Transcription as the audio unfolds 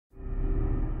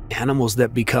animals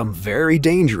that become very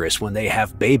dangerous when they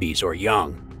have babies or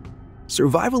young.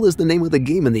 Survival is the name of the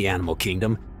game in the animal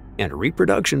kingdom, and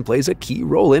reproduction plays a key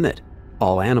role in it.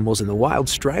 All animals in the wild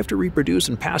strive to reproduce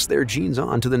and pass their genes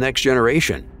on to the next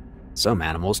generation. Some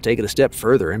animals take it a step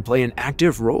further and play an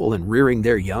active role in rearing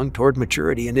their young toward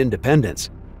maturity and independence.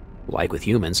 Like with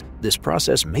humans, this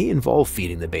process may involve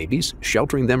feeding the babies,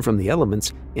 sheltering them from the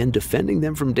elements, and defending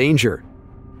them from danger.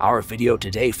 Our video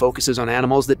today focuses on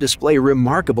animals that display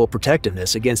remarkable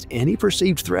protectiveness against any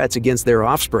perceived threats against their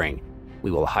offspring.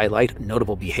 We will highlight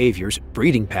notable behaviors,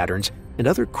 breeding patterns, and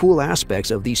other cool aspects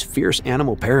of these fierce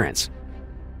animal parents.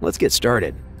 Let's get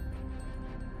started.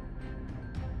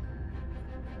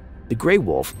 The gray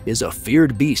wolf is a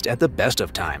feared beast at the best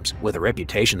of times, with a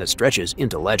reputation that stretches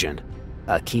into legend.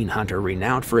 A keen hunter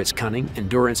renowned for its cunning,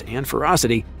 endurance, and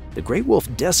ferocity, the gray wolf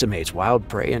decimates wild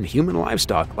prey and human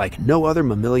livestock like no other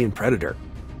mammalian predator.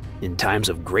 In times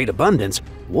of great abundance,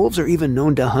 wolves are even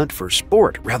known to hunt for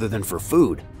sport rather than for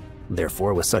food.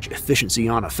 Therefore, with such efficiency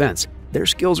on offense, their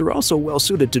skills are also well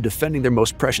suited to defending their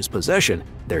most precious possession,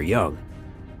 their young.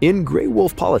 In gray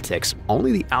wolf politics,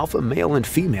 only the alpha male and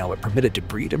female are permitted to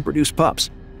breed and produce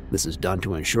pups. This is done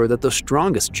to ensure that the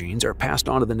strongest genes are passed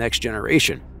on to the next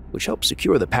generation, which helps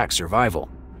secure the pack's survival.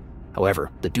 However,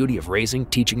 the duty of raising,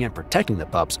 teaching, and protecting the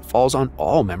pups falls on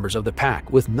all members of the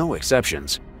pack, with no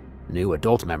exceptions. New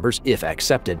adult members, if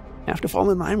accepted, have to fall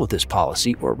in line with this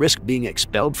policy or risk being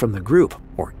expelled from the group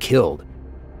or killed.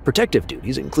 Protective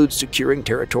duties include securing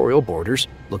territorial borders,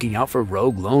 looking out for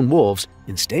rogue lone wolves,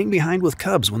 and staying behind with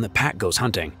cubs when the pack goes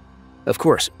hunting. Of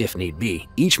course, if need be,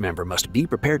 each member must be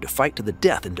prepared to fight to the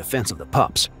death in defense of the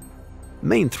pups.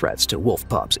 Main threats to wolf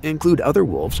pups include other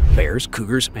wolves, bears,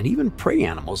 cougars, and even prey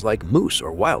animals like moose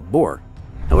or wild boar.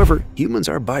 However, humans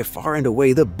are by far and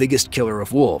away the biggest killer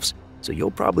of wolves, so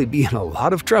you'll probably be in a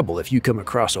lot of trouble if you come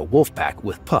across a wolf pack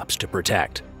with pups to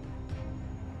protect.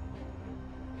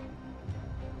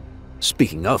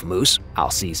 Speaking of moose,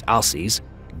 alces,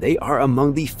 they are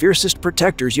among the fiercest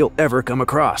protectors you'll ever come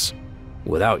across.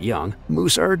 Without young,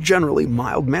 moose are generally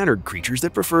mild-mannered creatures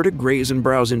that prefer to graze and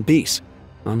browse in peace.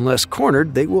 Unless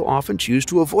cornered, they will often choose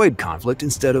to avoid conflict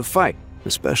instead of fight,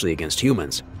 especially against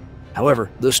humans.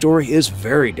 However, the story is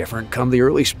very different come the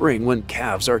early spring when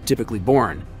calves are typically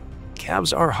born.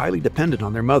 Calves are highly dependent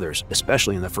on their mothers,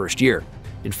 especially in the first year.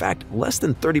 In fact, less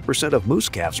than 30% of moose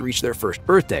calves reach their first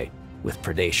birthday, with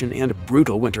predation and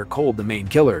brutal winter cold the main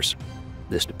killers.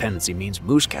 This dependency means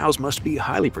moose cows must be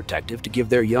highly protective to give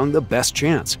their young the best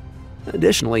chance.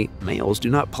 Additionally, males do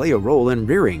not play a role in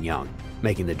rearing young,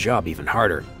 making the job even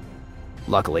harder.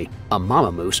 Luckily, a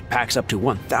mama moose packs up to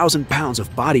 1,000 pounds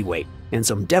of body weight and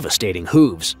some devastating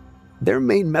hooves. Their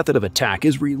main method of attack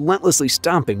is relentlessly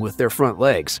stomping with their front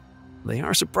legs. They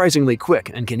are surprisingly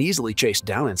quick and can easily chase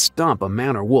down and stomp a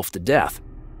man or wolf to death.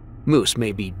 Moose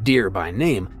may be deer by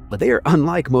name, but they are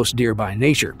unlike most deer by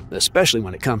nature, especially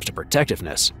when it comes to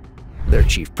protectiveness. Their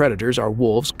chief predators are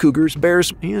wolves, cougars,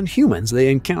 bears, and humans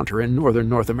they encounter in northern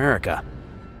North America.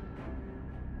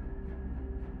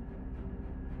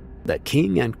 The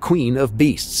king and queen of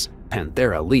beasts,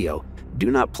 Panthera leo, do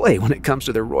not play when it comes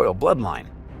to their royal bloodline.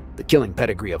 The killing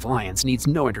pedigree of lions needs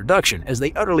no introduction as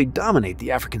they utterly dominate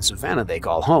the African savanna they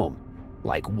call home.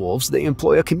 Like wolves, they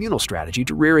employ a communal strategy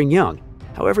to rearing young.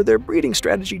 However, their breeding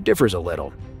strategy differs a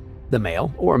little. The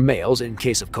male, or males in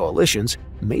case of coalitions,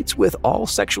 mates with all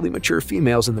sexually mature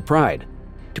females in the pride.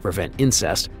 To prevent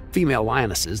incest, female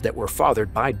lionesses that were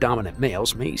fathered by dominant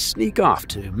males may sneak off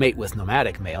to mate with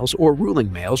nomadic males or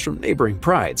ruling males from neighboring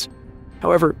prides.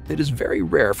 However, it is very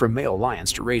rare for male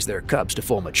lions to raise their cubs to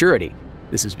full maturity.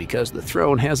 This is because the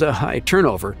throne has a high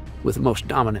turnover, with most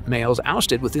dominant males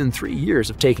ousted within 3 years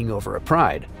of taking over a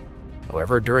pride.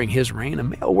 However, during his reign, a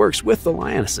male works with the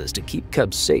lionesses to keep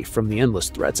cubs safe from the endless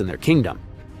threats in their kingdom.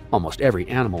 Almost every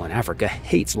animal in Africa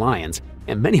hates lions,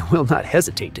 and many will not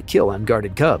hesitate to kill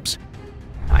unguarded cubs.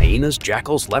 Hyenas,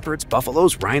 jackals, leopards,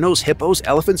 buffaloes, rhinos, hippos,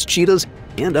 elephants, cheetahs,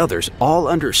 and others all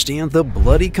understand the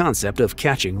bloody concept of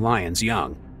catching lions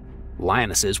young.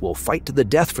 Lionesses will fight to the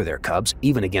death for their cubs,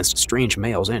 even against strange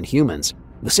males and humans.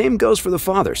 The same goes for the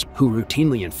fathers, who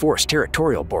routinely enforce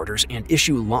territorial borders and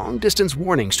issue long-distance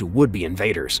warnings to would-be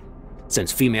invaders.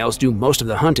 Since females do most of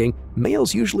the hunting,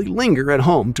 males usually linger at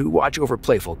home to watch over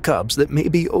playful cubs that may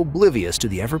be oblivious to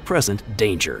the ever-present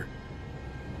danger.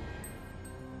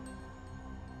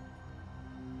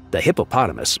 The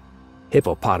hippopotamus,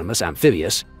 Hippopotamus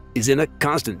amphibius, is in a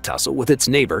constant tussle with its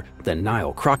neighbor, the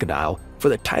Nile crocodile, for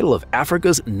the title of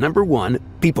Africa's #1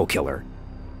 people killer.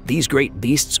 These great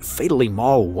beasts fatally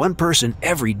maul one person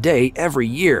every day, every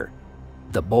year.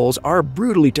 The bulls are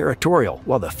brutally territorial,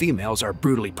 while the females are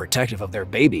brutally protective of their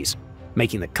babies,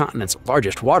 making the continent's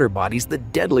largest water bodies the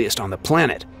deadliest on the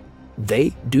planet.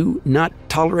 They do not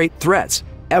tolerate threats,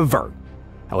 ever.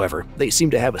 However, they seem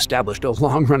to have established a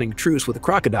long-running truce with the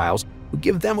crocodiles, who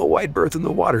give them a wide berth in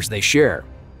the waters they share.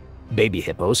 Baby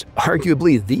hippos,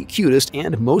 arguably the cutest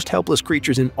and most helpless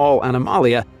creatures in all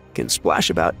Animalia, can splash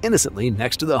about innocently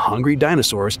next to the hungry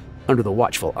dinosaurs under the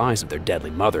watchful eyes of their deadly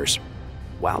mothers.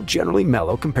 While generally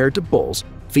mellow compared to bulls,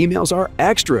 females are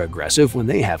extra aggressive when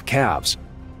they have calves.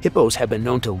 Hippos have been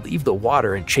known to leave the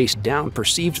water and chase down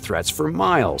perceived threats for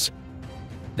miles.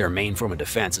 Their main form of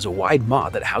defense is a wide maw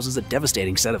that houses a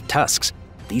devastating set of tusks.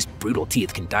 These brutal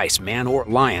teeth can dice man or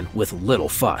lion with little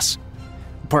fuss.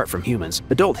 Apart from humans,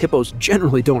 adult hippos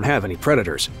generally don't have any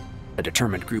predators. A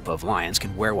determined group of lions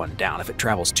can wear one down if it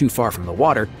travels too far from the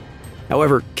water.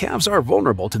 However, calves are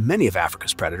vulnerable to many of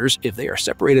Africa's predators if they are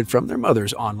separated from their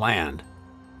mothers on land.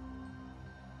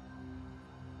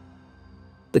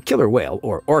 The killer whale,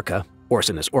 or orca,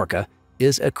 Orcinus orca,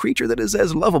 is a creature that is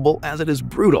as lovable as it is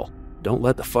brutal. Don't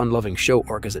let the fun-loving show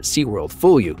orcas at SeaWorld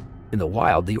fool you. In the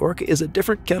wild, the orca is a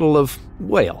different kettle of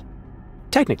whale.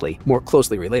 Technically, more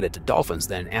closely related to dolphins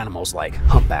than animals like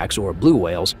humpbacks or blue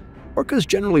whales, orcas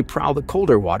generally prowl the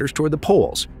colder waters toward the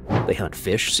poles. They hunt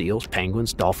fish, seals,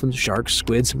 penguins, dolphins, sharks,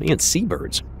 squids, and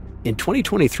seabirds. In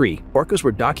 2023, orcas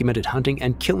were documented hunting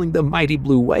and killing the mighty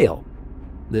blue whale.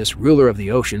 This ruler of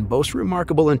the ocean boasts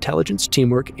remarkable intelligence,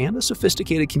 teamwork, and a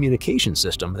sophisticated communication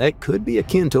system that could be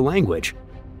akin to language.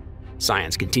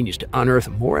 Science continues to unearth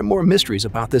more and more mysteries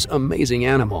about this amazing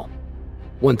animal.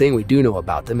 One thing we do know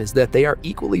about them is that they are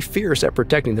equally fierce at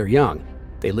protecting their young.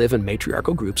 They live in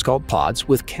matriarchal groups called pods,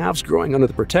 with calves growing under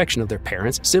the protection of their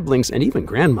parents, siblings, and even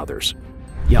grandmothers.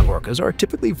 Young orcas are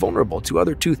typically vulnerable to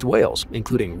other toothed whales,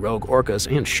 including rogue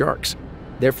orcas and sharks.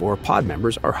 Therefore, pod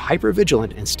members are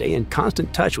hyper-vigilant and stay in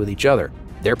constant touch with each other.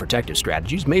 Their protective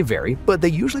strategies may vary, but they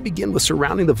usually begin with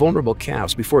surrounding the vulnerable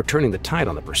calves before turning the tide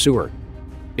on the pursuer.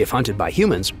 If hunted by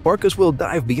humans, orcas will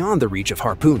dive beyond the reach of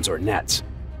harpoons or nets.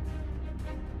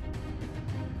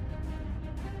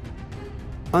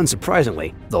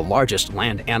 Unsurprisingly, the largest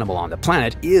land animal on the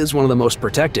planet is one of the most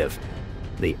protective.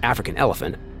 The African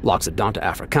elephant, Loxodonta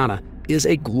africana, is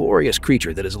a glorious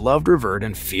creature that is loved, revered,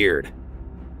 and feared.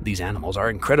 These animals are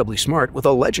incredibly smart with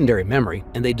a legendary memory,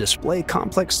 and they display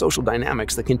complex social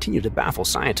dynamics that continue to baffle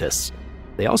scientists.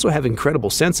 They also have incredible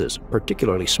senses,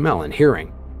 particularly smell and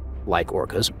hearing. Like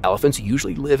orcas, elephants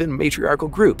usually live in matriarchal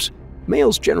groups.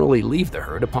 Males generally leave the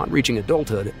herd upon reaching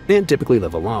adulthood and typically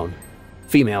live alone.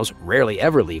 Females rarely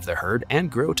ever leave the herd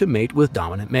and grow to mate with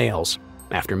dominant males.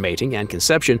 After mating and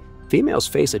conception, females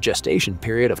face a gestation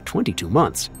period of 22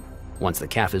 months. Once the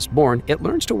calf is born, it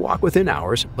learns to walk within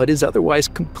hours, but is otherwise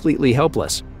completely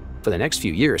helpless. For the next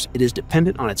few years, it is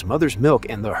dependent on its mother's milk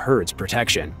and the herd's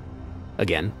protection.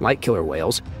 Again, like killer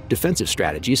whales, defensive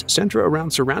strategies center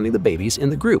around surrounding the babies in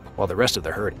the group while the rest of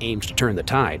the herd aims to turn the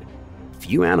tide.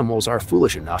 Few animals are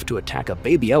foolish enough to attack a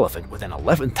baby elephant with an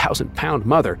 11,000-pound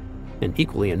mother, and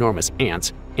equally enormous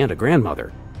aunts, and a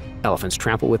grandmother. Elephants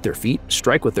trample with their feet,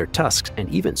 strike with their tusks, and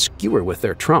even skewer with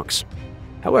their trunks.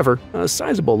 However, a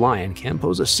sizable lion can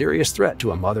pose a serious threat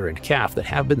to a mother and calf that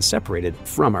have been separated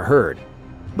from a herd.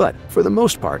 But for the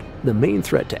most part, the main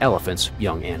threat to elephants,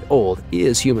 young and old,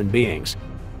 is human beings.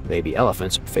 Baby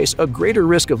elephants face a greater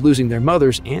risk of losing their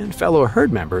mothers and fellow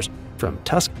herd members from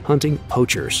tusk-hunting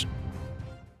poachers.